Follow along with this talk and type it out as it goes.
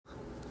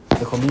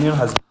The communion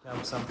has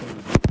become something we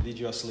do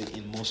religiously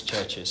in most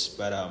churches,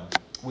 but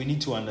we need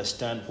to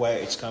understand where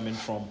it's coming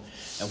from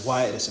and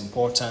why it is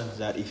important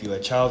that if you're a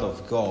child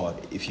of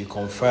God, if you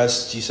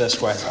confess Jesus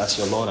Christ as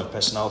your Lord and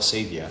personal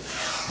Savior,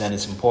 then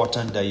it's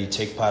important that you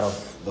take part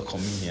of the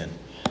communion.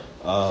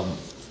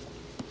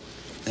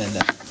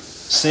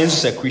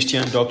 Since it's a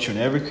Christian doctrine,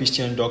 every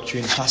Christian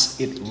doctrine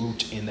has its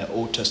root in the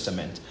Old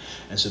Testament.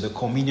 And so the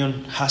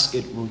communion has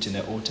its root in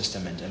the Old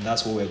Testament. And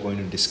that's what we're going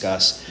to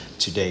discuss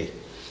today.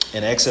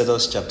 In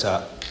Exodus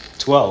chapter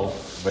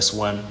 12, verse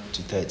 1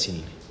 to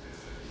 13.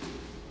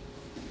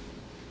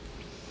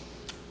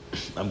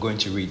 I'm going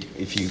to read.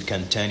 If you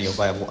can turn your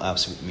Bible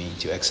apps with me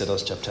to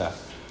Exodus chapter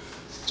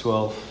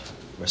 12,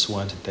 verse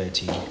 1 to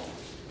 13.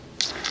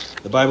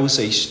 The Bible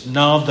says,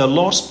 "Now the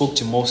Lord spoke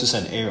to Moses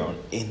and Aaron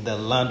in the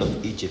land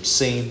of Egypt,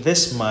 saying,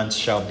 This month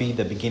shall be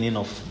the beginning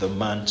of the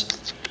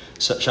month,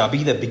 shall be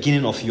your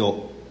beginning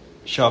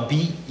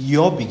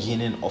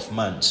of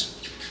months.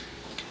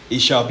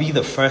 It shall be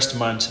the first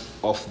month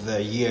of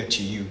the year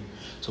to you."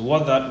 So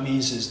what that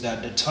means is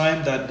that the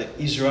time that the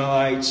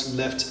Israelites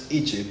left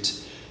Egypt,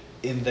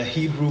 in the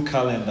Hebrew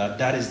calendar,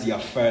 that is their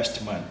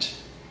first month.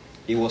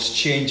 It was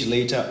changed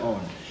later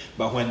on.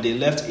 But when they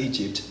left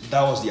Egypt,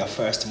 that was their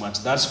first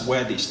month. That's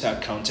where they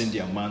start counting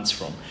their months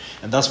from.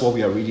 And that's what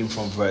we are reading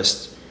from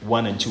verse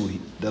 1 and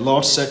 2. The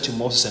Lord said to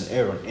Moses and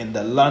Aaron in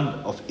the land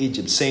of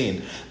Egypt,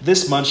 saying,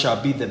 "This month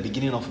shall be the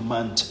beginning of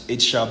month.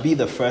 It shall be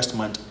the first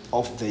month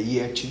of the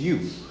year to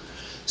you.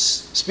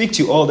 Speak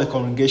to all the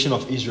congregation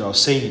of Israel,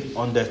 saying,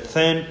 On the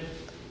 10th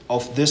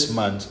of this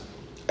month,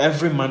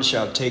 every man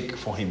shall take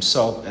for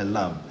himself a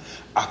lamb,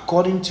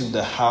 according to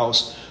the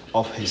house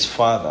of his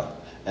father,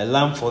 a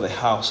lamb for the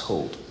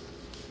household.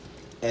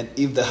 And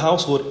if the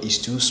household is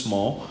too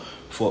small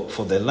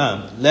for the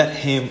lamb, let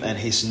him and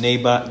his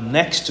neighbor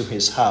next to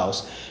his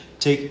house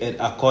take it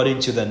according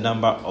to the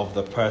number of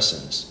the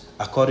persons.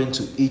 According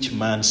to each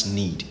man's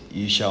need,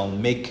 you shall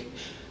make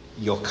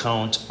your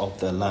count of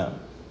the lamb.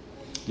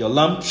 Your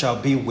lamb shall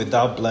be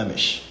without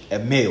blemish, a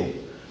male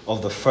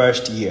of the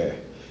first year.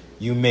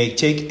 You may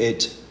take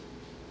it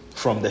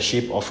from the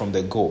sheep or from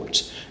the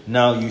goat.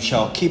 Now you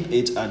shall keep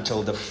it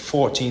until the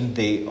 14th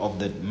day of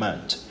the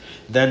month.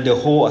 Then the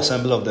whole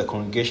assembly of the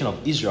congregation of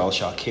Israel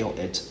shall kill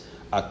it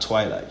at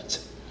twilight.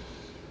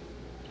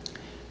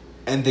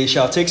 And they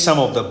shall take some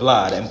of the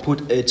blood and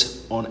put it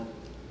on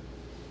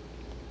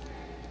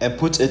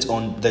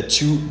the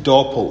two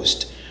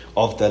doorposts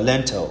of the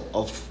lintel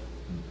of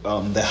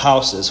the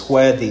houses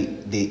where they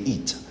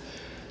eat.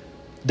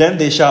 Then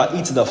they shall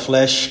eat the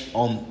flesh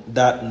on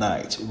that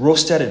night,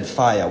 roasted in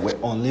fire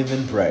with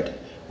unleavened bread,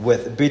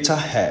 with bitter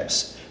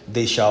herbs.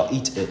 They shall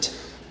eat it.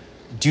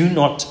 Do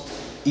not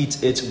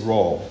eat it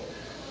raw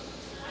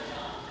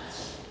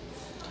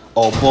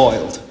or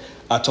boiled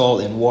at all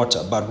in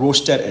water, but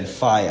roasted in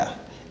fire,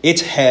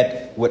 its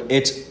head with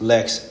its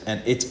legs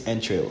and its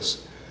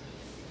entrails.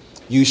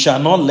 You shall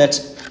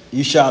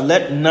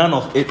let none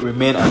of it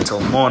remain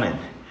until morning.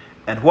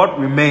 And what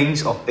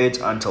remains of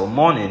it until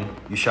morning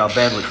you shall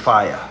burn with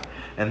fire.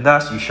 And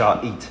thus you shall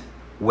eat,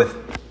 with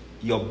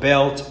your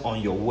belt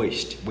on your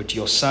waist, with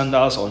your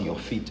sandals on your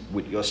feet,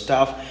 with your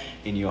staff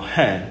in your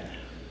hand.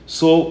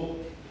 So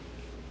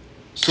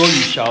you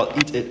shall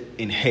eat it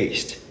in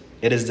haste.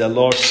 It is the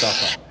Lord's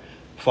Supper.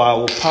 For I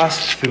will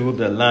pass through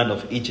the land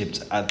of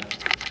Egypt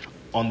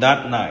on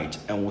that night,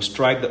 and will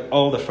strike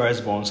all the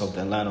firstborns of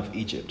the land of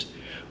Egypt,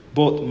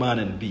 both man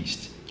and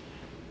beast.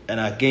 And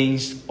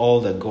against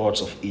all the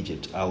gods of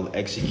Egypt I will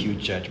execute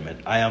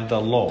judgment. I am the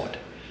Lord.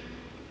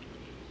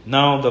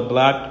 Now the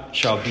blood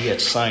shall be a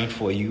sign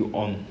for you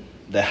on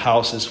the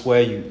houses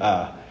where you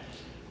are.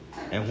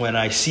 And when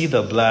I see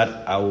the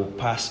blood, I will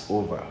pass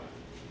over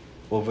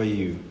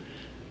you.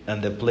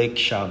 And the plague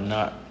shall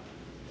not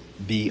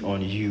be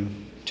on you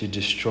to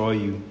destroy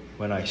you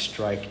when I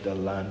strike the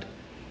land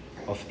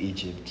of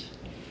Egypt.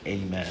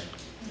 Amen.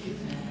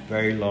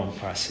 Very long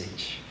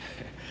passage.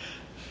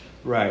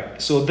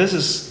 Right, so this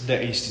is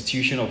the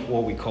institution of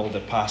what we call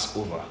the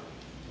Passover.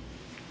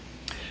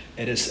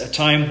 It is a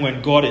time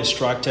when God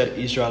instructed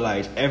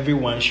Israelites,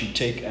 everyone should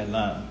take a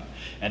lamb.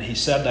 And he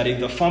said that if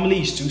the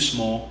family is too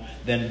small,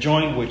 then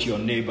join with your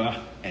neighbor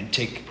and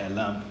take a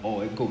lamb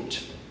or a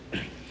goat.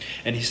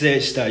 And he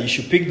says that you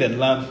should pick the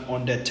lamb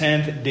on the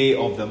 10th day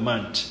of the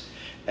month,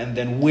 and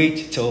then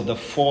wait till the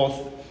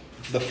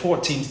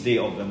 14th day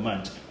of the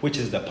month, which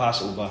is the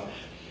Passover.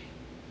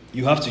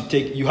 You have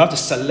to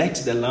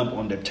select the lamb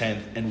on the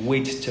 10th and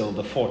wait till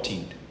the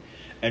 14th.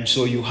 And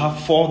so you have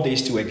 4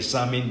 days to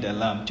examine the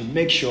lamb to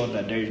make sure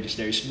that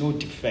there is no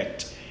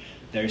defect,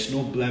 there is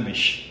no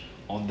blemish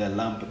on the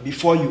lamb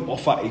before you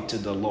offer it to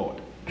the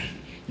Lord.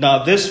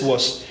 Now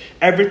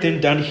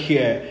everything done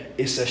here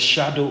is a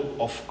shadow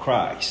of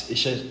Christ.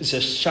 It's a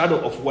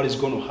shadow of what is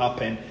going to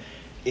happen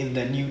in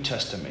the New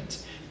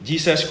Testament.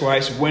 Jesus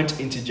Christ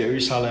went into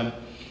Jerusalem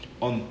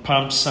on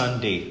Palm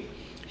Sunday.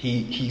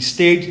 He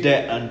stayed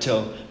there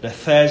until the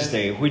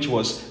Thursday, which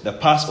was the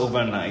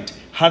Passover night,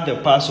 had the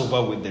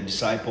Passover with the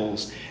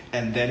disciples,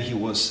 and then he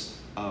was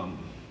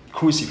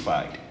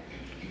crucified.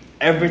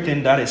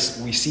 everything that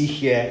is we see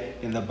here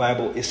in the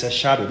Bible is a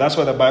shadow. That's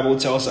why the Bible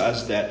tells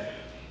us that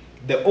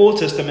the Old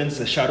Testament is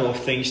a shadow of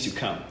things to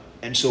come.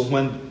 And so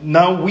when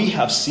now we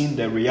have seen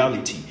the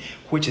reality,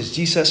 which is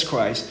Jesus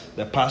Christ,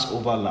 the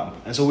Passover lamb.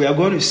 And so we are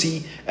going to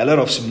see a lot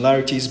of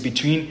similarities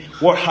between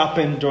what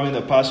happened during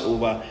the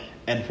Passover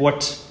and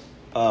what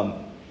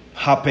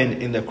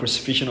happened in the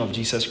crucifixion of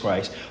Jesus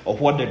Christ, or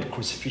what the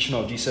crucifixion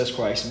of Jesus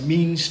Christ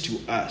means to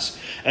us.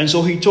 And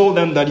so he told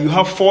them that you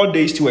have 4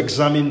 days to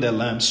examine the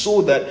lamb,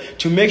 so that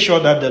to make sure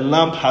that the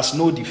lamb has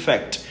no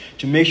defect,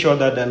 to make sure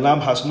that the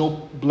lamb has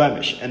no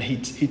blemish. And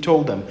he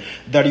told them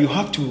that you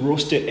have to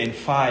roast it in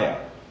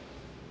fire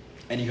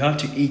and you have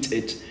to eat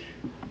it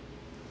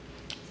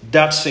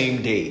that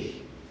same day.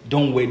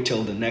 Don't wait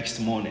till the next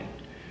morning.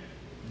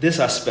 These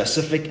are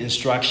specific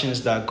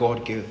instructions that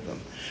God gave them.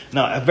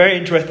 Now, a very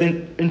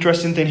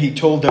interesting thing he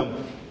told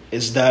them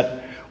is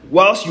that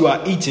whilst you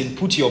are eating,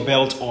 put your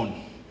belt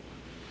on.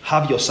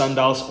 Have your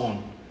sandals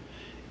on.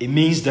 It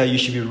means that you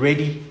should be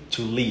ready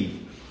to leave.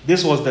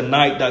 This was the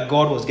night that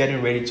God was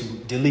getting ready to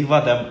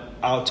deliver them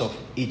out of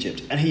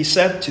Egypt. And he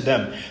said to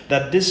them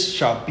that this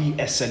shall be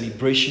a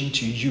celebration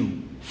to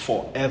you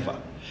forever.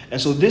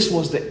 And so this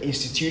was the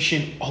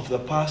institution of the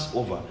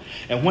Passover.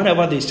 And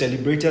whenever they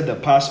celebrated the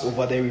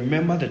Passover, they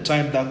remember the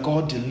time that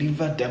God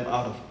delivered them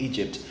out of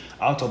Egypt,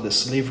 out of the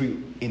slavery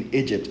in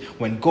Egypt,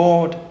 when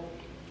God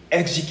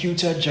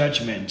executed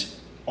judgment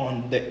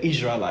on the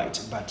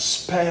Israelites,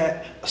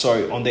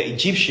 on the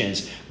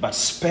Egyptians, but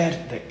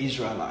spared the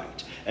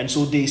Israelites. And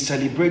so they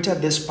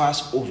celebrated this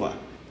Passover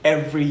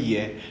every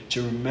year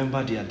to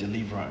remember their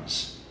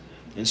deliverance.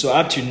 And so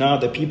up to now,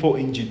 the people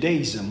in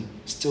Judaism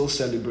still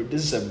celebrate.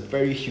 This is a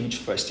very huge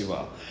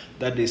festival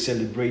that they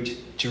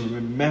celebrate to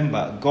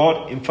remember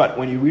God. In fact,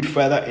 when you read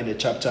further in the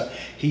chapter,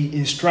 he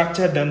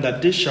instructed them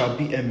that this shall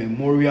be a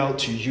memorial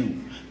to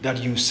you,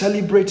 that you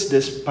celebrate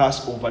this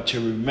Passover to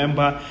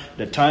remember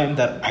the time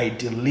that I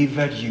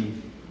delivered you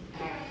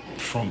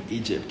from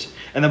Egypt.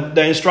 And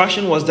the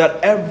instruction was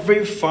that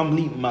every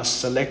family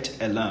must select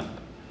a lamb.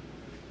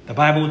 The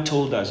Bible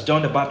told us,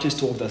 John the Baptist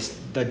told us,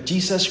 that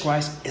Jesus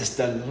Christ is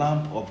the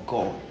Lamb of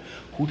God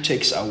who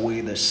takes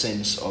away the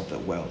sins of the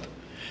world.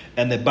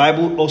 And the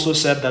Bible also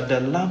said that the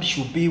lamb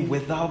should be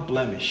without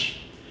blemish.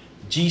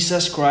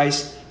 Jesus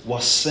Christ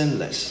was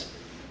sinless.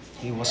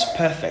 He was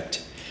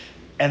perfect.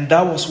 And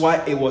that was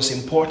why it was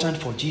important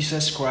for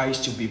Jesus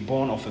Christ to be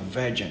born of a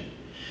virgin,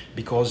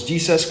 because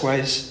Jesus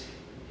Christ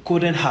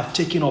couldn't have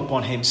taken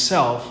upon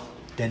himself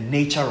the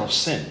nature of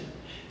sin.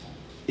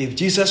 If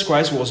Jesus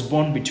Christ was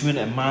born between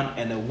a man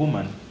and a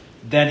woman,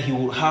 then he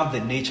would have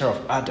the nature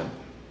of Adam.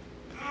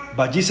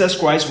 But Jesus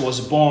Christ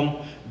was born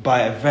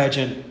by a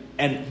virgin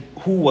and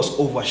who was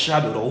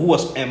overshadowed, or who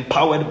was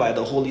empowered by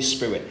the Holy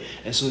Spirit.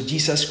 And so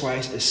Jesus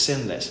Christ is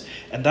sinless.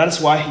 And that is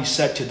why he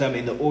said to them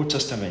in the Old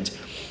Testament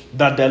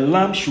that the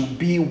lamb should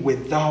be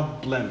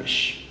without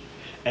blemish.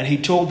 And he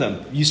told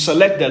them, you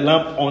select the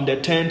lamb on the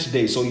 10th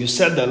day. So you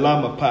set the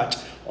lamb apart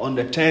on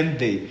the 10th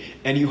day.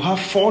 And you have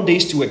 4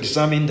 days to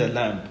examine the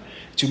lamb,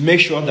 to make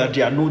sure that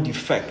there are no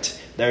defects.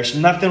 There is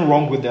nothing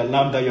wrong with the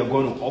lamb that you're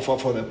going to offer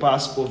for the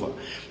Passover.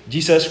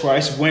 Jesus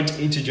Christ went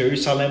into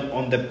Jerusalem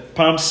on the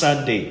Palm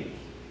Sunday.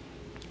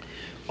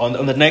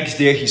 On the next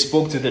day, he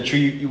spoke to the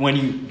tree. When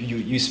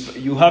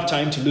you have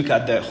time to look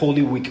at the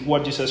Holy Week,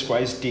 what Jesus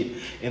Christ did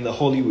in the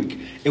Holy Week.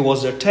 It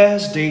was the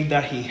Thursday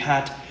that he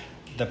had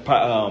the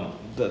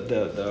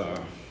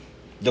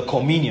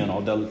communion,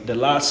 or the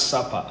Last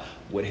Supper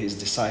with his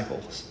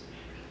disciples.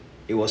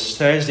 It was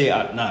Thursday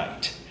at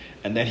night.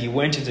 And then he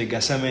went into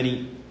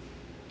Gethsemane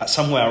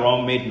somewhere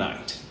around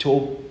midnight.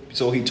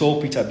 So he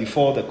told Peter,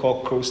 before the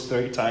cock crows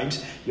 3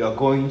 times, you are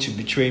going to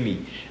betray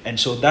me. And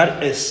so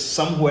that is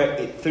somewhere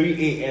at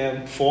 3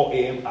 a.m., 4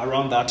 a.m.,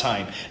 around that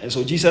time. And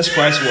so Jesus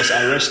Christ was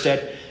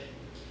arrested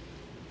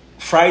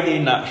Friday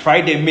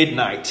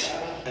midnight,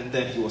 and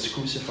then he was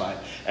crucified.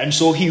 And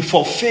so he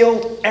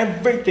fulfilled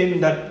everything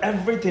that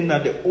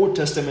the Old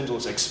Testament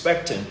was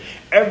expecting,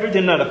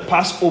 everything that the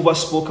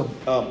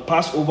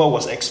Passover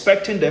was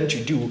expecting them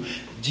to do.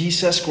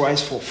 Jesus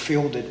Christ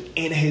fulfilled it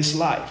in his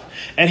life.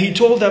 And he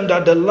told them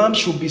that the lamb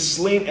should be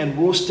slain and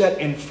roasted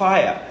in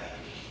fire.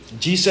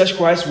 Jesus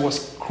Christ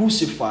was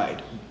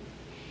crucified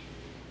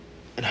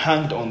and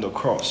hanged on the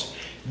cross.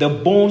 The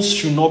bones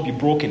should not be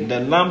broken.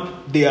 The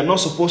lamb, they are not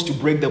supposed to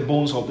break the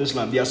bones of this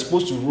lamb. They are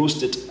supposed to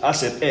roast it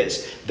as it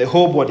is. The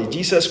whole body,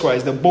 Jesus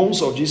Christ, the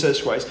bones of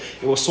Jesus Christ.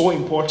 It was so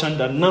important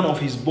that none of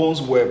his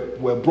bones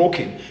were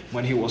broken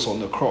when he was on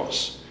the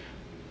cross.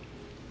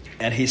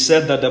 And he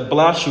said that the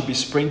blood should be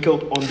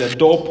sprinkled on the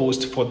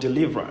doorpost for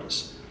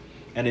deliverance.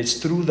 And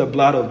it's through the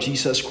blood of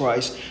Jesus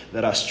Christ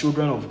that as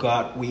children of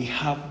God, we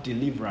have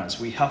deliverance.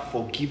 We have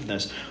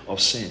forgiveness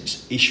of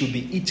sins. It should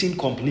be eaten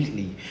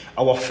completely.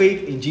 Our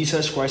faith in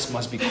Jesus Christ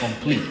must be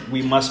complete.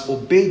 We must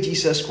obey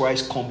Jesus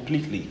Christ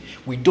completely.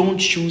 We don't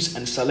choose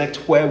and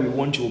select where we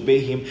want to obey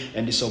him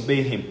and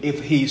disobey him.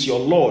 If he is your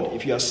Lord,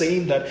 if you are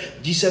saying that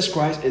Jesus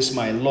Christ is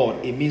my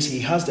Lord, it means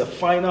he has the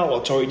final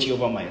authority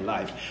over my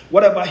life.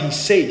 Whatever he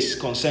says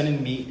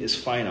concerning me is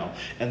final.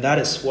 And that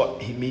is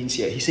what he means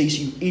here. He says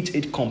you eat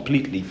it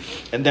completely.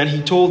 And then he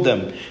told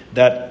them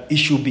that it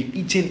should be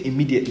eaten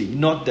immediately,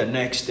 not the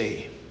next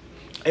day.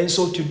 And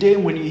so today,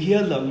 when you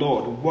hear the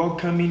Lord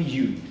welcoming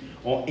you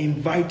or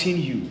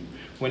inviting you,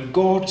 when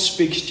God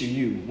speaks to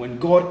you, when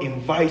God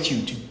invites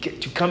you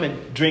to come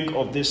and drink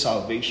of this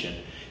salvation,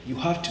 you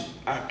have to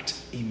act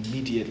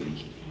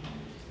immediately.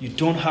 You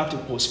don't have to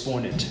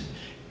postpone it.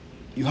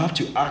 You have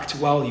to act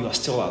while you are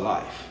still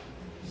alive.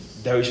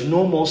 There is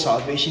no more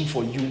salvation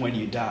for you when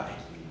you die.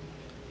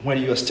 When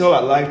you are still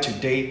alive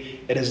today,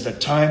 it is the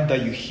time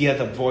that you hear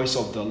the voice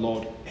of the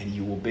Lord and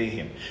you obey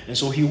him. And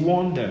so he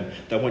warned them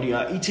that when you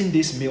are eating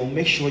this meal,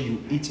 make sure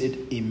you eat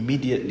it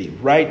immediately.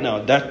 Right now,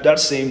 that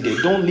same day.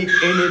 Don't leave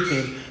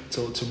anything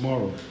till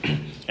tomorrow.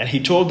 And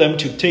he told them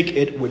to take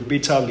it with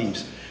bitter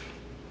leaves.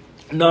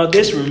 Now,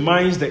 this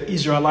reminds the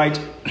Israelites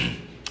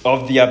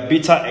of their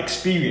bitter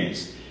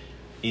experience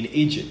in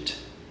Egypt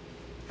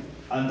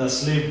under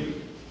slavery.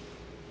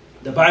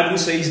 The Bible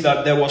says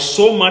that there was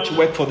so much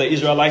work for the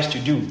Israelites to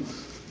do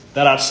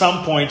that at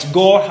some point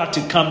God had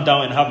to come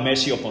down and have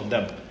mercy upon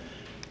them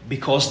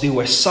because they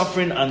were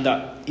suffering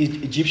under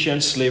Egyptian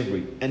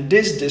slavery. And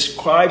this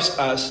describes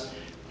us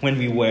when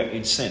we were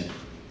in sin.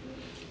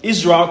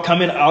 Israel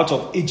coming out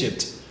of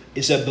Egypt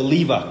is a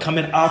believer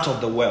coming out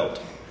of the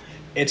world.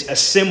 It's a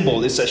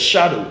symbol, it's a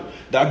shadow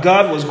that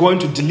God was going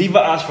to deliver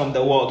us from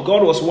the world.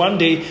 God was one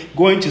day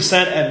going to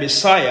send a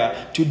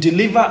Messiah to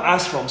deliver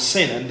us from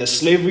sin and the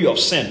slavery of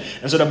sin.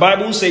 And so the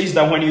Bible says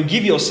that when you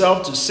give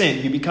yourself to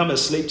sin, you become a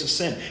slave to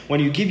sin.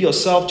 When you give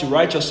yourself to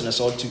righteousness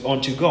or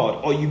unto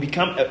God, or you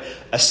become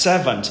a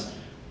servant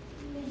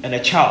and a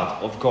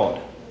child of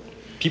God.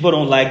 People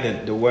don't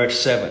like the word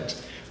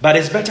servant. But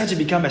it's better to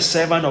become a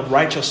servant of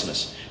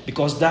righteousness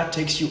because that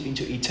takes you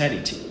into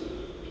eternity.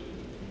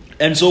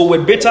 And so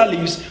with bitter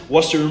leaves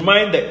was to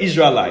remind the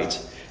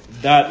Israelites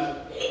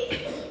that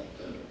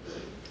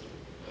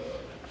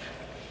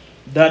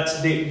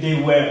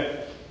they were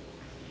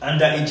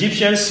under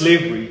Egyptian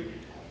slavery,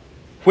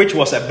 which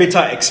was a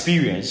bitter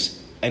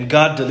experience, and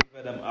God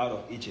delivered them out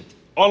of Egypt.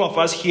 All of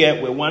us here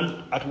were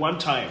at one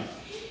time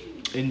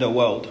in the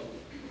world,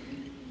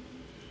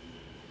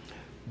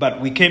 but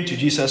we came to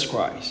Jesus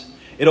Christ.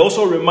 It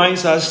also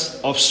reminds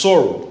us of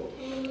sorrow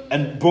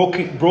and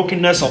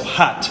brokenness of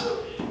heart.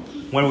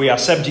 When we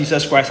accept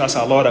Jesus Christ as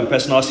our Lord and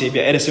personal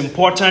Savior, it is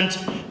important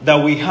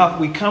that we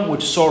come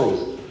with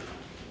sorrow.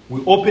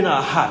 We open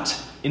our heart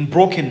in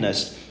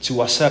brokenness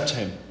to accept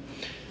him.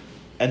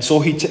 And so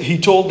he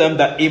told them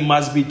that it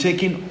must be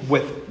taken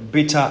with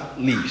bitter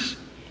leaves.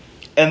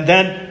 And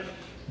then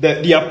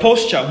their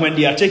posture when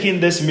they are taking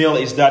this meal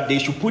is that they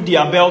should put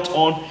their belt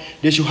on,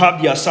 they should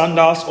have their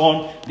sandals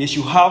on, they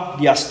should have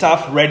their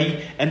staff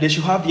ready, and they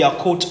should have their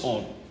coat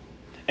on.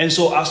 And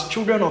so as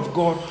children of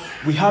God,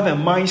 we have a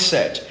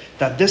mindset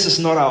that this is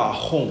not our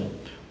home.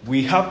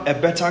 We have a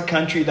better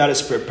country that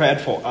is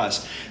prepared for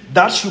us.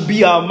 That should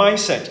be our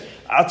mindset.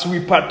 As we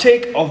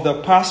partake of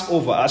the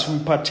Passover, as we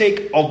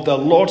partake of the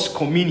Lord's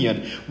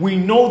communion, we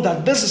know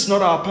that this is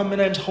not our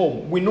permanent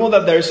home. We know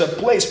that there is a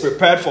place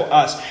prepared for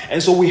us.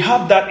 And so we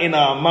have that in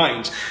our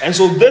minds. And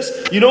so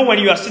this, when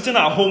you are sitting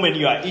at home and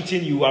you are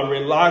eating, you are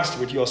relaxed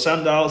with your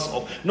sandals.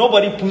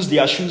 Nobody puts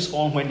their shoes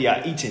on when they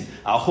are eating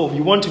at home.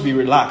 You want to be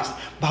relaxed.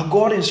 But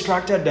God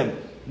instructed them,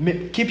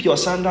 keep your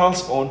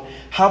sandals on,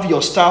 have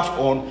your staff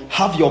on,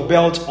 have your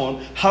belt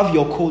on, have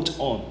your coat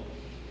on.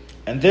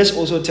 And this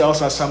also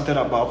tells us something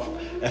about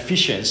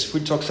Ephesians,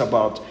 which talks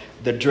about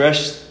the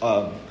dress,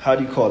 the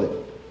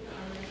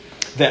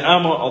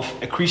armor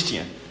of a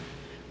Christian.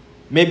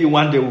 Maybe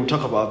one day we'll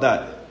talk about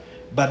that.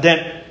 But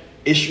then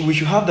we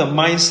should have the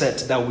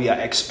mindset that we are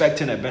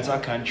expecting a better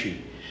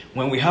country.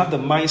 When we have the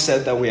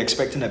mindset that we're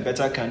expecting a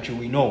better country,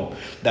 we know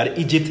that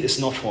Egypt is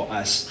not for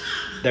us.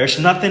 There is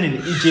nothing in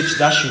Egypt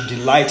that should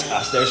delight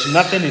us. There is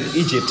nothing in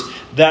Egypt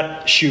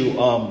that should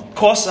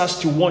cause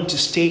us to want to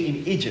stay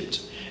in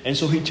Egypt. And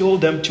so he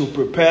told them to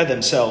prepare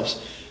themselves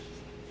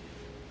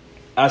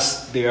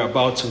as they are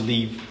about to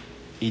leave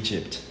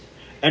Egypt.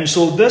 And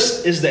so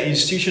this is the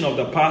institution of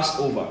the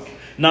Passover.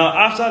 Now,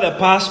 after the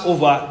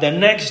Passover, the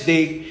next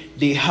day,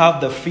 they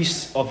have the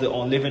Feast of the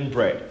Unleavened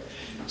Bread.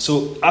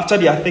 So after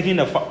they are taking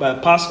the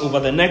Passover,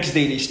 the next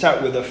day they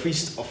start with the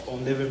Feast of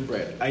Unleavened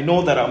Bread. I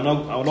know that I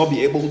will not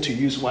be able to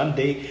use one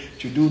day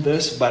to do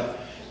this, but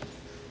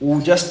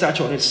we'll just touch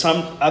on it.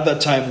 Some other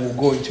time we'll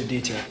go into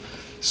detail.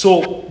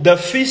 So the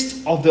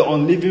Feast of the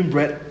Unleavened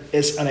Bread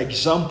is an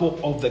example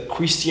of the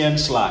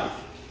Christian's life.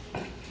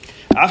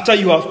 After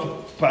you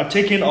have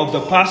partaken of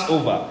the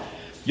Passover,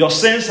 your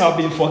sins have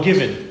been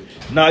forgiven.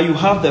 Now you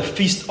have the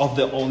Feast of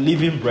the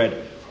Unleavened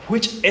Bread,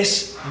 which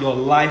is your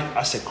life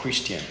as a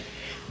Christian.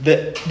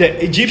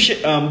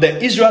 The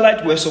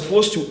Israelites were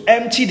supposed to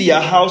empty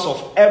their house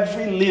of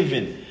every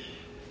living,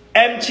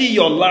 empty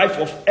your life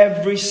of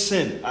every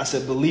sin as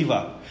a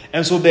believer.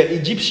 And so the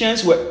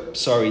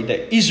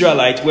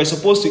Israelites were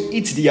supposed to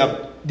eat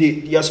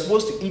they are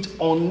supposed to eat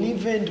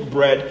unleavened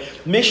bread.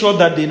 Make sure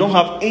that they don't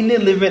have any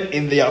leaven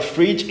in their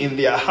fridge, in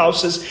their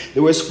houses.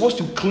 They were supposed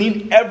to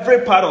clean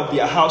every part of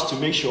their house to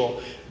make sure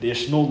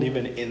there's no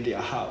leaven in their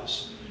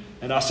house.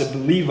 And as a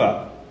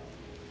believer,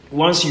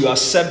 once you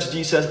accept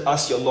Jesus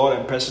as your Lord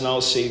and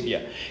personal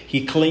Savior,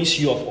 He cleans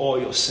you of all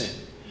your sin.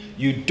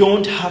 You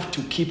don't have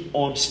to keep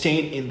on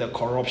staying in the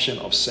corruption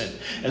of sin.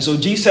 And so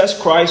Jesus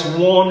Christ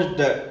warned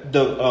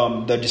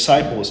the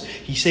disciples.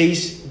 He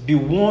says, be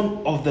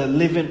warned of the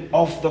leaven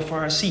of the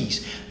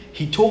Pharisees.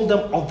 He told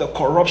them of the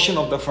corruption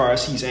of the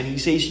Pharisees. And he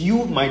says,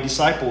 you, my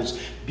disciples,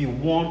 be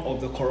warned of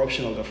the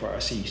corruption of the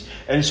Pharisees.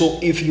 And so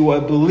if you are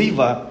a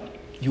believer,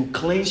 you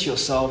cleanse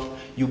yourself,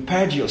 you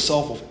purge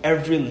yourself of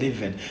every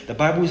leaven. The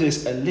Bible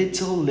says a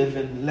little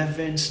leaven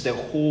leavens the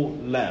whole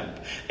lump.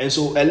 And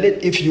so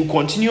if you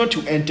continue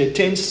to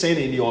entertain sin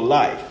in your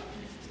life,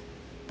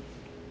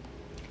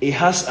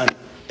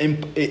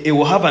 it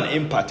will have an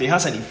impact. It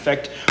has an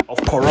effect of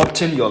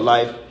corrupting your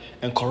life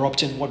and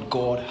corrupting what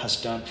God has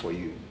done for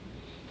you.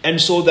 And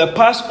so the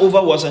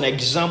Passover was an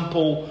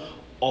example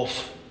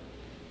of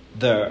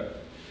the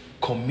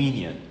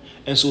communion.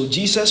 And so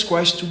Jesus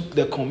Christ took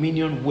the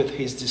communion with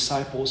his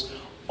disciples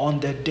on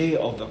the day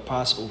of the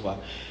Passover.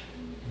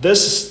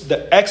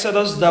 The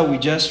Exodus that we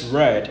just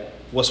read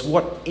was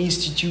what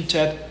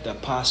instituted the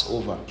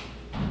Passover.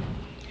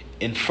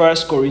 In 1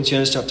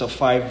 Corinthians chapter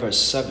 5 verse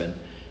 7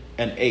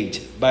 and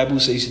 8, Bible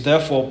says,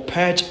 therefore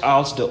purge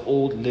out the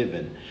old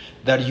leaven,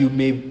 that you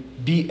may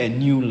be a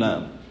new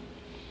lamb,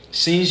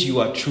 since you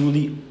are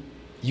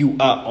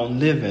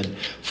unleavened.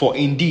 For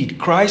indeed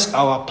Christ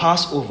our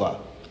Passover,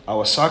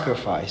 our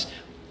sacrifice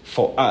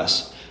for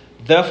us.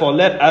 Therefore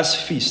let us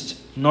feast,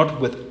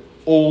 not with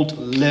old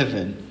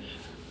leaven,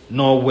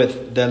 nor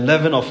with the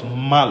leaven of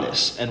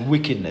malice and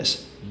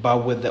wickedness,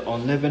 but with the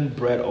unleavened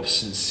bread of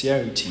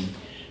sincerity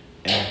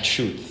and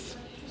truth.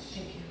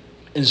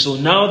 And so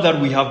now that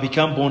we have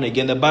become born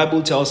again, the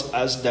Bible tells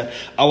us that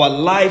our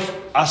life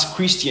as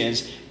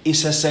Christians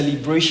is a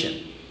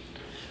celebration.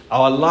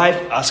 Our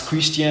life as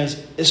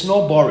Christians is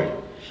not boring.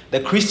 The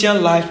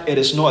Christian life, it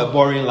is not a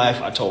boring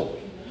life at all.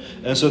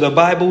 And so the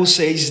Bible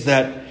says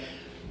that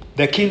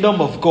the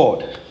kingdom of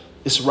God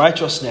is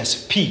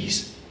righteousness,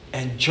 peace,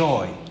 and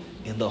joy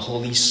in the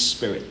Holy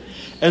Spirit.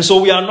 And so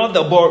we are not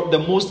the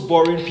most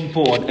boring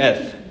people on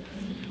earth.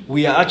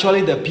 We are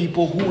actually the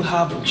people who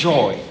have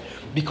joy,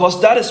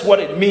 because that is what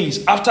it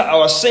means. After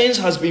our sins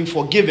has been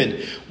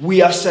forgiven,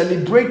 we are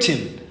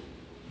celebrating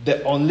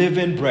the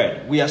unleavened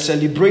bread. We are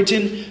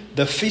celebrating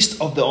the feast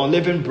of the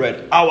unleavened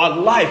bread. Our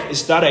life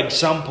is that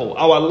example.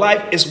 Our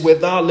life is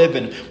without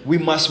leaven. We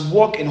must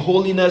walk in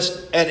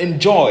holiness and in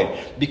joy,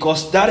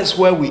 because that is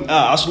where we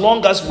are. As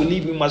long as we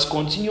live, we must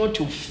continue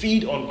to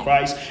feed on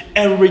Christ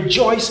and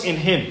rejoice in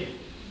Him.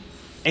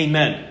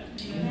 Amen.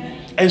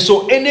 Amen. And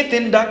so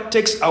anything that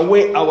takes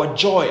away our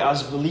joy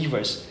as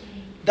believers,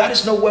 that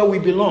is not where we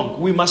belong.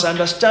 We must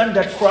understand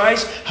that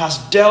Christ has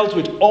dealt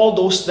with all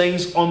those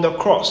things on the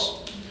cross,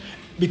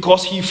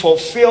 because He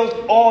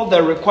fulfilled all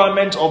the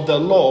requirements of the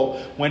law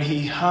when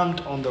He hung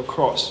on the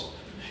cross.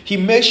 He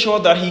made sure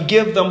that He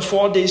gave them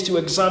 4 days to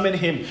examine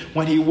Him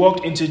when He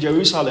walked into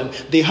Jerusalem.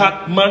 They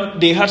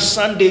had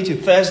Sunday to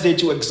Thursday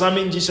to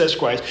examine Jesus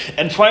Christ.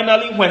 And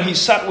finally, when He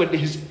sat with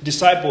His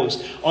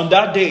disciples on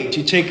that day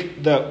to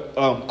take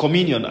the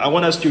communion, I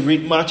want us to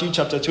read Matthew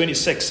chapter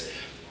 26,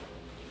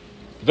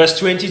 verse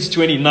 20 to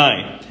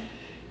 29.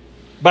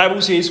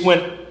 Bible says,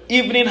 when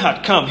evening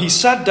had come, He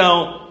sat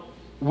down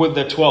with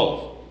the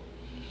 12.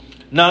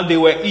 Now they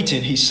were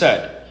eating, He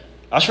said,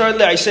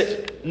 assuredly I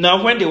said,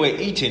 now when they were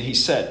eating, He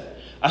said,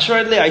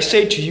 assuredly I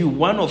say to you,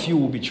 one of you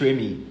will betray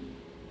me.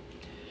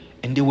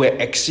 And they were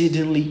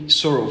exceedingly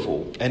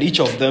sorrowful, and each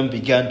of them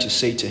began to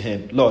say to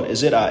Him, Lord,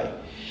 is it I?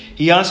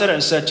 He answered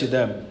and said,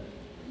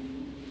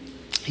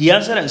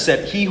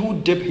 he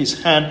who dipped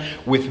his hand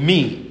with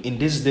me in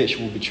this dish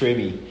will betray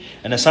me.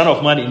 And the Son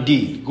of Man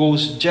indeed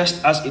goes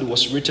just as it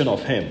was written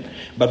of him.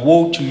 But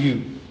woe to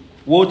you,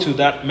 woe to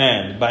that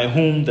man by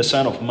whom the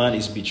Son of Man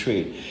is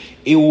betrayed.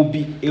 It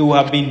will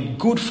have been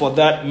good for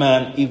that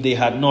man if they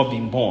had not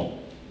been born.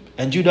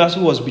 And Judas,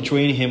 who was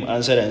betraying Him,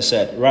 answered and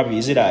said, Rabbi,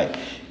 is it I?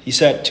 He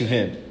said to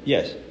him,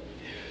 yes,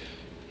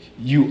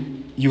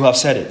 you have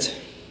said it.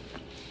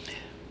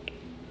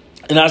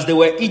 And as they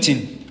were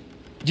eating,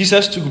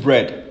 Jesus took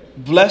bread,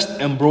 blessed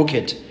and broke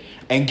it,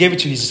 and gave it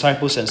to His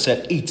disciples and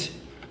said, eat.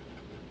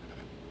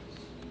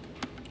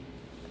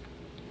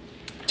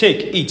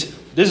 Take, eat.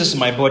 This is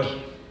my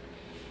body.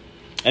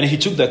 And He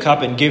took the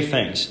cup and gave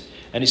thanks.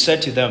 And He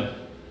said to them,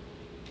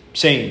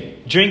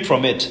 saying, drink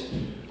from it,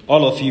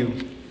 all of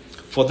you.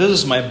 For this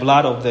is my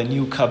blood of the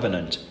new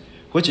covenant,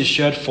 which is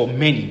shed for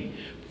many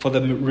for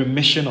the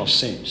remission of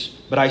sins.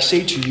 But I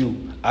say to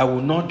you, I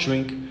will not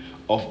drink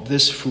of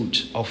this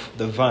fruit of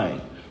the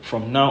vine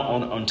from now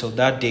on until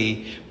that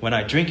day when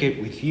I drink it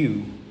with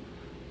you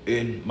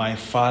in my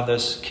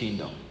Father's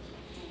kingdom.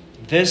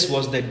 This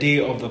was the day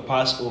of the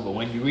Passover.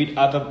 When you read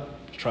other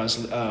accounts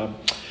in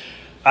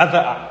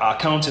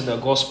the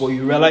gospel,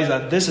 you realize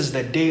that this was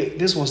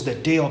the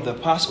day of the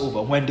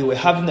Passover. When they were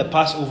having the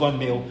Passover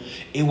meal,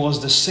 it was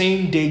the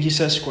same day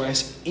Jesus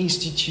Christ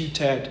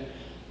instituted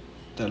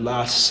the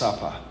Last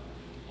Supper,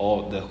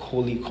 or the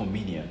Holy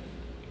Communion.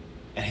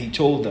 And he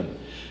told them.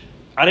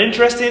 An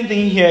interesting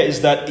thing here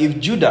is that if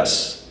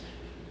Judas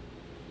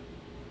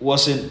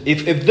was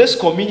if this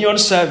communion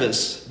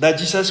service that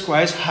Jesus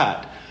Christ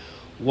had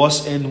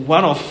was in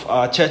one of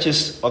our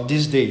churches of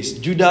these days,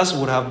 Judas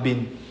would have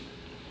been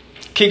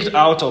kicked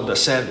out of the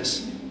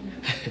service.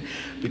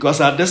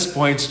 Because at this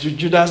point,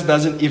 Judas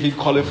doesn't even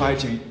qualify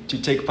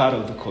to take part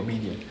of the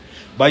communion.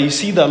 But you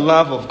see the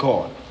love of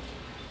God.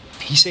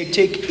 He said,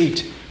 take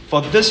it,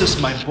 for this is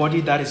my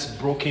body that is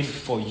broken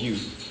for you.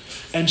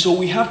 And so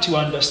we have to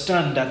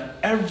understand that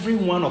every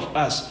one of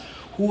us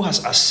who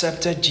has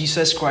accepted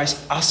Jesus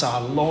Christ as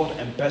our Lord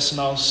and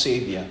personal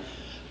Savior,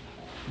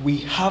 we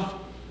have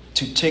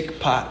to take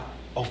part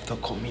of the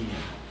communion.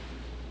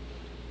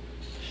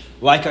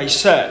 Like I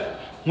said,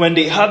 when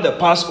they had the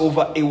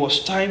Passover, it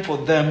was time for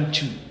them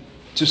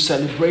to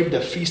celebrate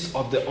the feast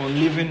of the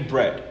unleavened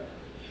bread,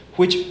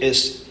 which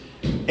is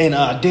in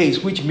our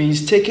days, which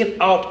means taking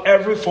out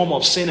every form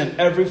of sin and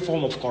every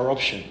form of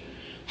corruption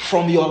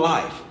from your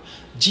life.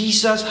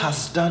 Jesus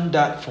has done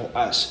that for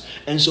us.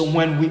 And so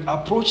when we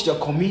approach the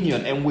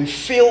communion and we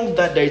feel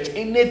that there is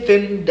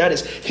anything that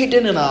is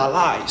hidden in our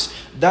lives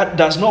that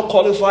does not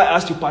qualify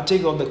us to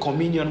partake of the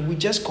communion, we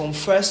just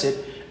confess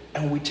it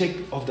and we take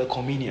of the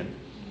communion.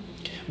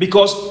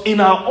 Because in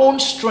our own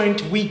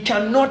strength, we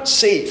cannot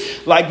say,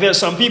 like there's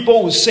some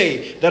people who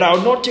say that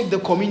I'll not take the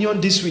communion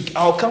this week,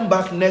 I'll come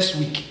back next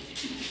week,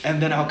 and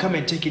then I'll come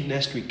and take it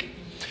next week.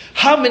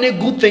 How many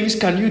good things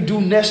can you do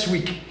next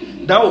week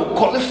that will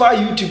qualify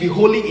you to be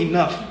holy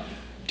enough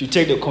to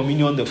take the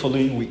communion the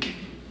following week?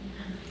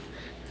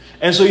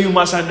 And so you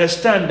must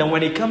understand that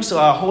when it comes to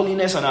our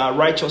holiness and our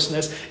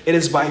righteousness, it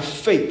is by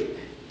faith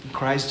in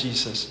Christ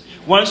Jesus.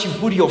 Once you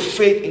put your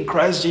faith in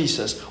Christ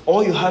Jesus,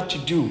 all you have to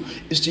do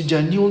is to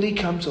genuinely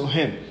come to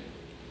Him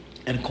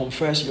and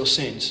confess your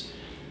sins.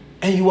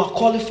 And you are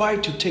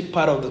qualified to take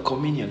part of the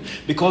communion,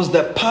 because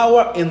the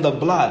power in the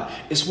blood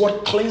is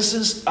what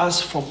cleanses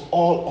us from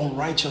all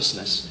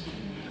unrighteousness.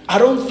 I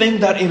don't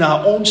think that in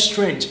our own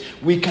strength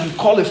we can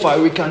qualify,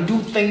 we can do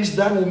things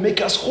that will make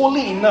us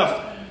holy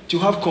enough to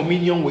have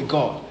communion with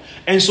God.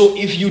 And so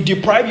if you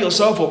deprive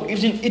yourself of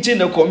eating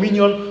the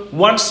communion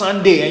one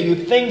Sunday and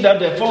you think that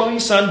the following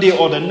Sunday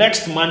or the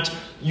next month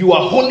you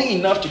are holy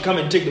enough to come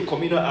and take the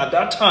communion at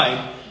that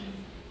time,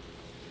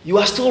 you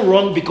are still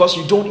wrong, because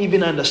you don't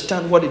even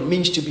understand what it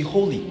means to be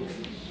holy.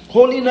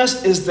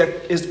 Holiness is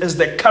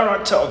the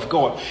character of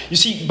God. You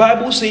see,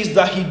 Bible says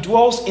that He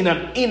dwells in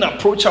an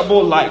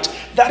inapproachable light.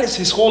 That is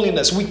His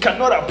holiness. We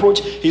cannot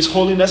approach His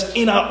holiness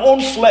in our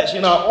own flesh,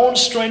 in our own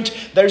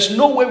strength. There is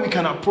no way we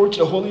can approach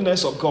the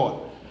holiness of God.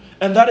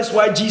 And that is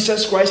why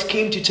Jesus Christ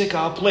came to take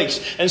our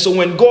place. And so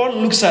when God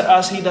looks at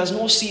us, He does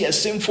not see a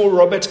sinful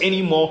Robert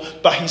anymore,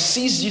 but He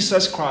sees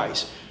Jesus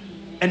Christ.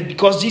 And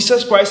because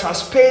Jesus Christ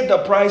has paid the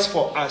price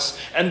for us,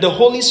 and the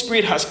Holy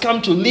Spirit has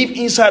come to live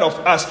inside of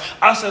us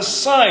as a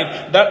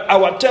sign that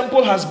our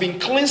temple has been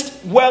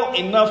cleansed well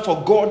enough for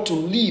God to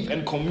live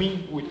and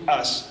commune with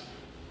us.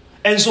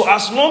 And so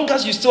as long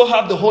as you still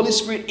have the Holy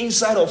Spirit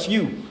inside of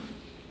you,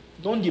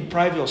 don't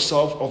deprive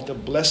yourself of the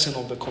blessing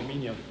of the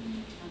communion.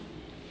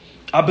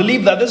 I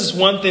believe that this is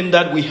one thing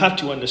that we have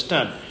to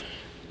understand.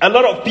 A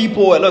lot of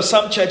people,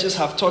 some churches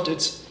have taught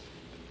it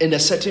in a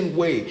certain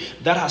way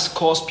that has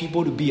caused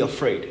people to be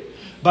afraid.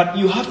 But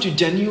you have to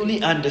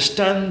genuinely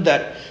understand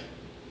that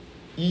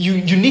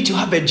you need to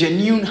have a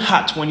genuine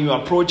heart when you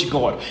approach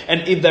God.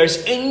 And if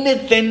there's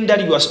anything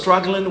that you are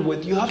struggling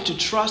with, you have to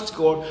trust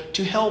God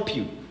to help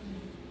you.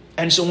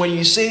 And so when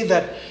you say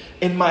that,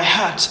 in my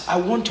heart, I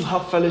want to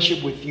have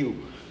fellowship with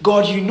you,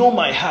 God, you know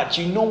my heart.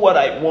 You know what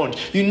I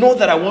want. You know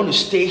that I want to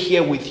stay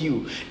here with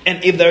you.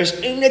 And if there's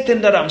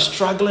anything that I'm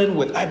struggling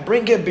with, I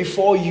bring it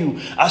before you.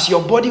 As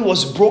your body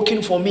was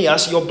broken for me,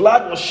 as your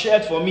blood was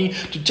shed for me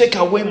to take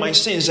away my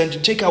sins and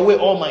to take away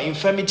all my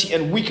infirmity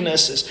and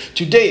weaknesses,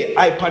 today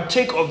I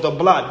partake of the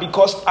blood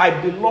because I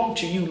belong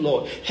to you,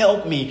 Lord.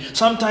 Help me.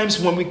 Sometimes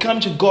when we come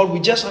to God, we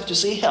just have to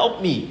say,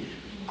 help me.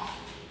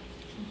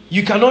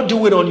 You cannot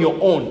do it on your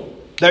own.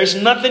 There is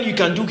nothing you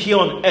can do here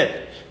on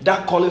earth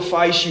that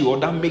qualifies you or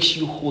that makes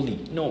you holy.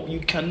 No,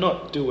 you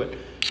cannot do it.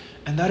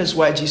 And that is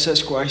why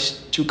Jesus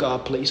Christ took our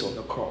place on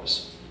the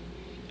cross.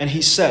 And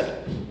He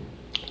said,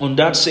 on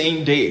that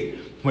same day,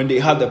 when they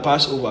had the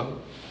Passover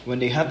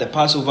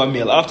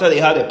meal, after they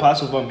had the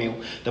Passover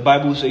meal, the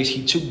Bible says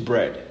He took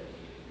bread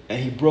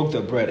and He broke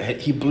the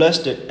bread. He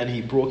blessed it and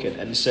He broke it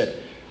and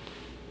said,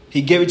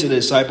 He gave it to the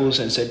disciples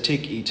and said,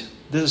 take, eat.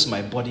 This is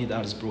my body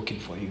that is broken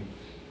for you.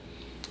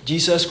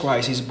 Jesus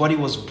Christ, His body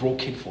was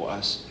broken for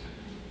us,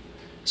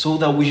 so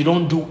that we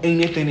don't do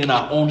anything in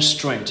our own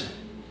strength.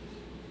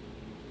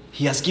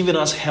 He has given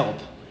us help.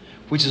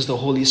 which is the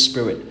Holy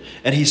Spirit.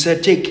 And he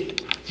said,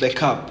 take the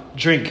cup,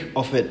 drink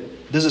of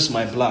it. This is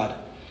my blood.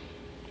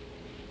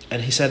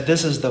 And he said,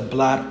 this is the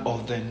blood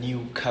of the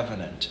new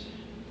covenant.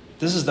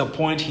 This is the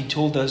point he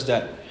told us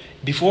that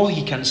before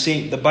he can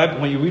say, the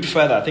Bible, when you read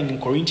further, I think in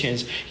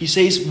Corinthians, he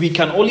says we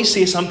can only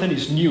say something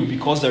is new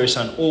because there is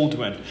an old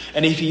one.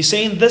 And if he's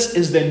saying this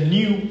is the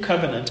new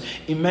covenant,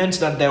 it meant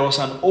that there was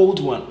an old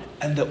one.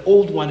 And the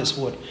old one is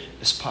what?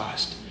 Is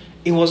past.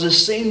 It was the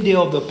same day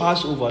of the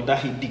Passover that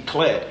he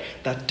declared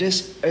that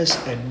this is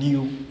a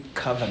new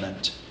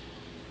covenant.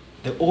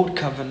 The old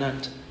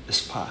covenant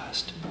is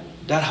past.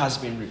 That has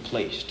been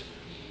replaced.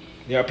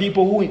 There are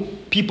people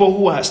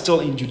who are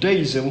still in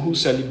Judaism who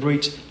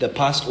celebrate the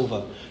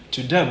Passover.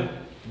 To them,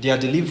 their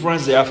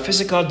deliverance, their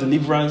physical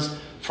deliverance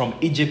from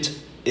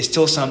Egypt is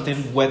still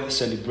something worth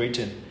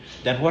celebrating.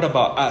 Then what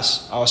about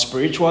us? Our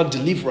spiritual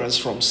deliverance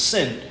from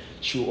sin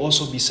should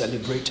also be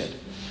celebrated.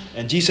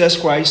 And Jesus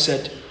Christ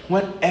said,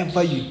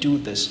 whenever you do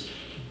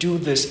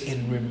this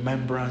in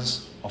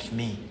remembrance of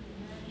me.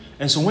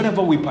 And so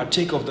whenever we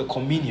partake of the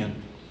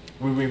communion,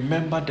 we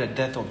remember the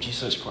death of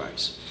Jesus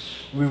Christ.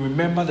 We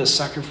remember the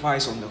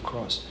sacrifice on the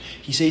cross.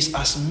 He says,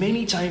 as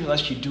many times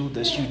as you do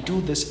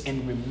this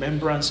in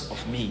remembrance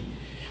of me.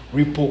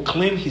 We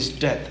proclaim his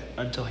death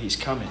until he's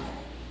coming.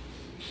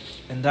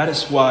 And that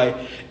is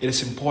why it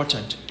is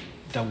important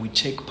that we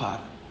take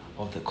part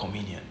of the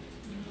communion.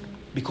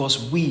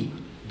 Because we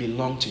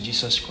belong to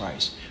Jesus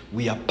Christ.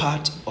 We are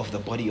part of the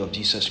body of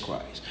Jesus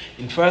Christ.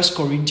 In 1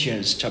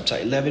 Corinthians chapter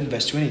 11,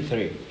 verse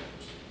 23.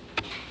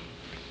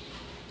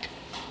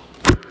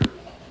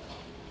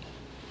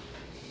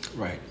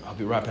 Right, I'll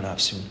be wrapping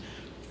up soon.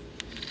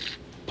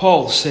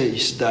 Paul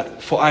says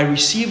that, for I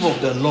receive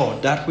of the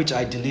Lord that which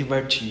I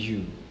delivered to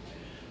you,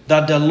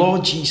 that the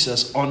Lord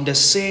Jesus, on the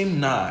same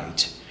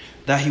night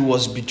that he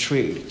was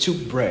betrayed,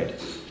 took bread,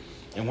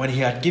 and when he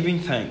had given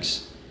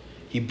thanks,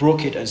 he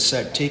broke it and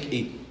said, take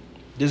it.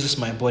 This is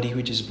my body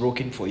which is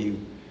broken for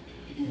you.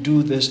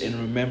 Do this in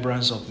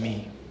remembrance of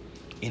me.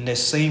 In the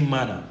same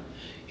manner,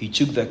 he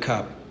took the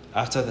cup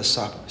after the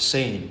supper,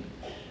 saying,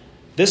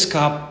 this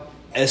cup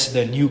is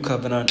the new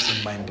covenant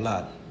in my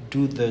blood.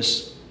 Do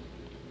this.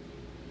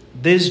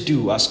 This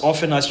do as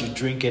often as you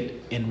drink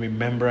it in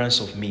remembrance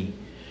of me.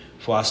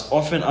 For as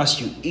often as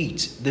you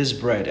eat this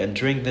bread and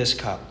drink this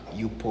cup,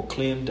 you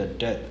proclaim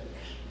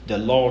the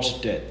Lord's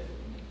death,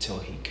 till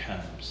he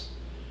comes.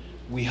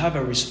 We have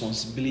a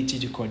responsibility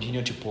to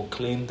continue to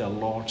proclaim the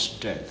Lord's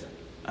death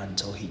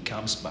until he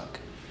comes back.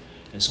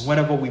 And so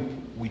whenever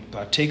we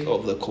partake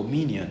of the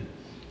communion,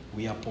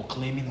 we are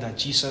proclaiming that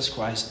Jesus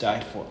Christ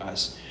died for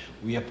us.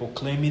 We are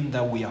proclaiming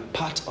that we are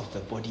part of the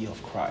body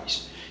of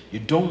Christ. You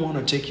don't want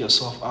to take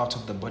yourself out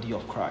of the body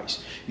of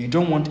Christ. You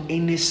don't want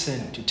any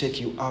sin to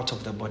take you out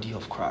of the body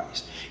of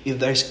Christ. If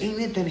there is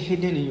anything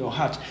hidden in your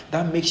heart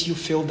that makes you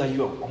feel that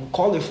you are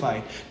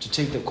unqualified to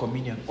take the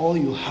communion, all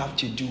you have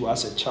to do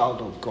as a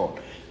child of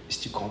God is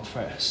to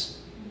confess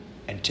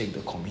and take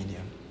the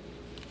communion.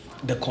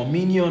 The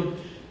communion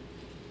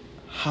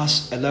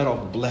has a lot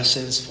of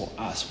blessings for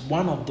us.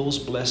 One of those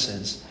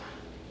blessings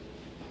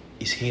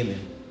is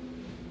healing.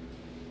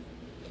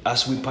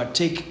 As we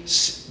partake,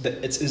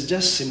 it's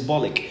just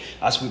symbolic.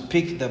 As we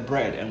pick the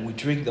bread and we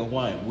drink the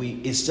wine,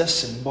 it's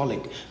just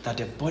symbolic that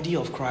the body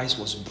of Christ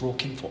was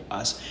broken for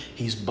us.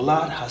 His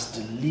blood has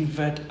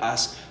delivered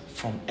us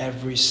from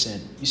every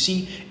sin. You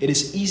see, it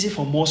is easy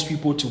for most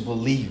people to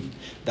believe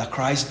that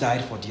Christ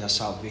died for their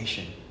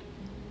salvation.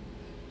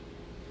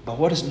 But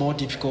what is more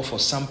difficult for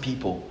some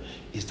people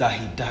is that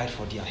he died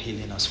for their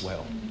healing as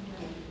well.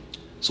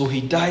 So he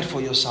died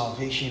for your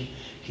salvation.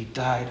 He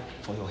died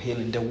for your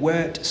healing. The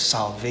word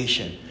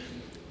salvation,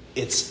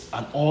 it's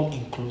an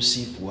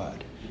all-inclusive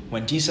word.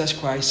 When Jesus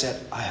Christ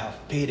said, I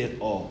have paid it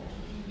all,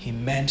 he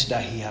meant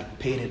that he had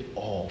paid it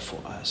all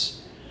for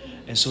us.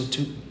 And so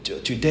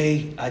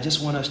today, I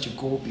just want us to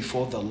go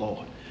before the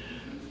Lord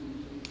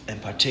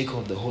and partake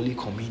of the Holy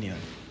Communion.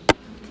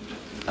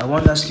 I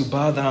want us to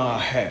bow down our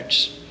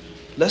heads.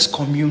 Let's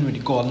commune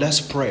with God. Let's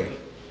pray.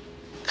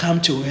 Come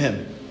to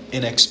him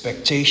in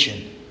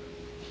expectation.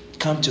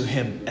 Come to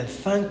him and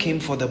thank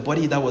him for the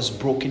body that was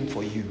broken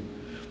for you,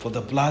 for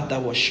the blood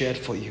that was shed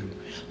for you.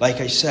 Like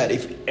I said,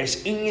 if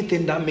there's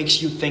anything that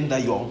makes you think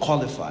that you're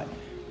unqualified,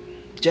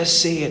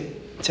 just say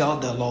it. Tell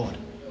the Lord.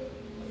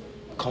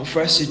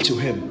 Confess it to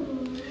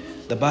him.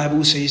 The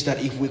Bible says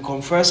that if we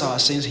confess our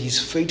sins, he's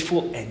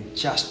faithful and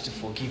just to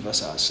forgive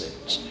us our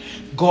sins.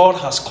 God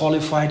has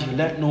qualified you.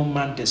 Let no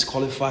man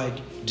disqualify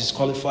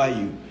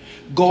you.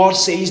 God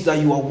says that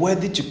you are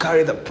worthy to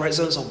carry the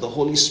presence of the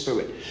Holy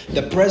Spirit.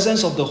 The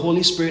presence of the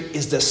Holy Spirit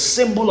is the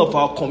symbol of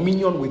our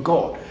communion with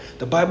God.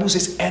 The Bible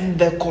says, and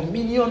the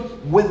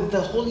communion with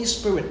the Holy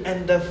Spirit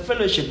and the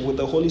fellowship with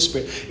the Holy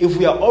Spirit. If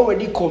we are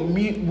already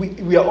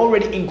we are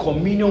already in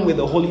communion with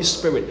the Holy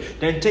Spirit,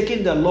 then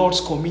taking the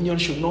Lord's communion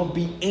should not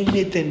be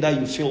anything that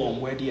you feel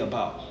unworthy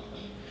about.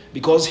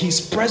 Because his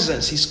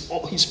presence is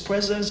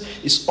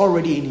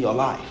already in your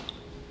life.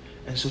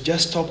 And so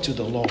just talk to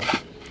the Lord.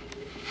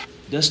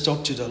 Just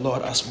talk to the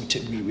Lord as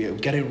we are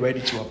getting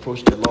ready to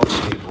approach the Lord's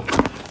table.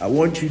 I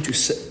want you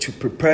to prepare